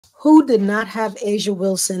Who did not have A'ja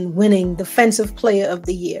Wilson winning Defensive Player of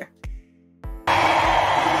the Year?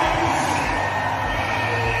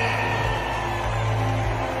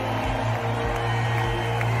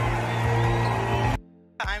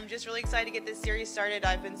 I'm just really excited to get this series started.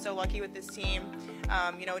 I've been so lucky with this team.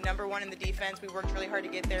 #1 in the defense. We worked really hard to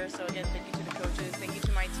get there. So again, thank you to the coaches. Thank you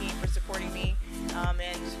to my team for supporting me.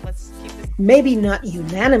 And let's keep this. Maybe not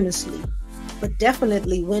unanimously, but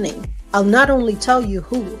definitely winning. I'll not only tell you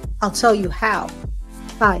who, I'll tell you how.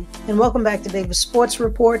 Hi, and welcome back to Davis Sports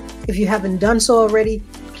Report. If you haven't done so already,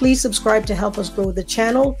 please subscribe to help us grow the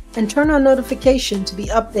channel and turn on notification to be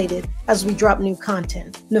updated as we drop new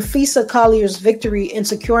content. Napheesa Collier's victory in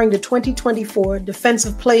securing the 2024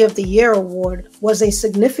 Defensive Player of the Year award was a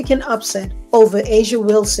significant upset over A'ja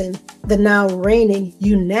Wilson, the now reigning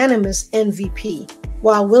unanimous MVP.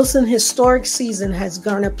 While Wilson's historic season has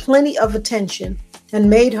garnered plenty of attention and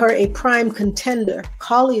made her a prime contender,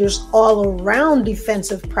 Collier's all-around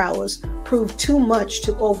defensive prowess proved too much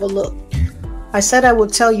to overlook. I said I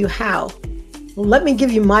would tell you how. Well, let me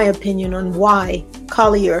give you my opinion on why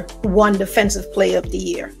Collier won Defensive Player of the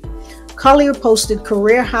Year. Collier posted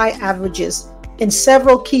career-high averages in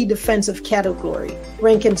several key defensive categories,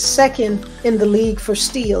 ranking second in the league for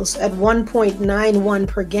steals at 1.91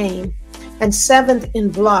 per game and 7th in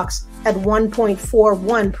blocks at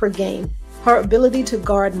 1.41 per game. Her ability to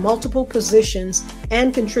guard multiple positions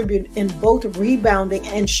and contribute in both rebounding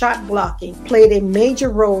and shot blocking played a major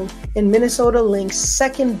role in Minnesota Lynx's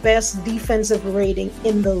second-best defensive rating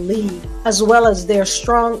in the league, as well as their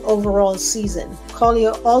strong overall season.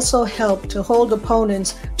 Collier also helped to hold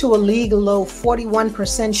opponents to a league-low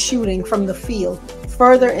 41% shooting from the field,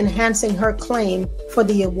 further enhancing her claim for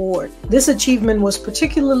the award. This achievement was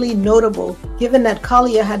particularly notable given that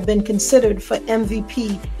Collier had been considered for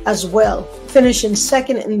MVP as well, finishing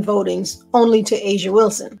second in votings only to A'ja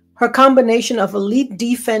Wilson. Her combination of elite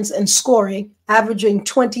defense and scoring, averaging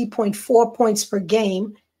 20.4 points per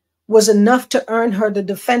game, was enough to earn her the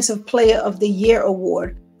Defensive Player of the Year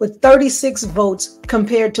award, with 36 votes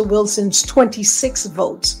compared to Wilson's 26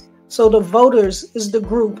 votes. So the voters is the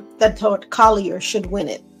group that thought Collier should win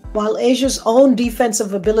it. While A'ja's own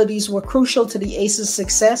defensive abilities were crucial to the Aces'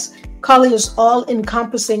 success, Collier's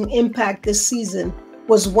all-encompassing impact this season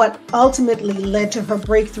was what ultimately led to her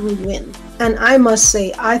breakthrough win. And I must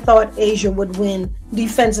say, I thought A'ja would win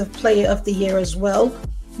Defensive Player of the Year as well,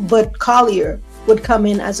 but Collier would come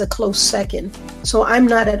in as a close second. So I'm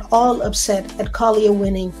not at all upset at Collier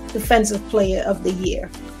winning Defensive Player of the Year.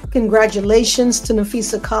 Congratulations to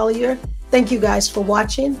Napheesa Collier. Thank you guys for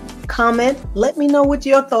watching. Comment, let me know what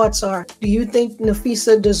your thoughts are. Do you think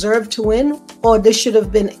Napheesa deserved to win, or this should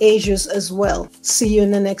have been A'ja's as well? See you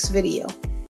in the next video.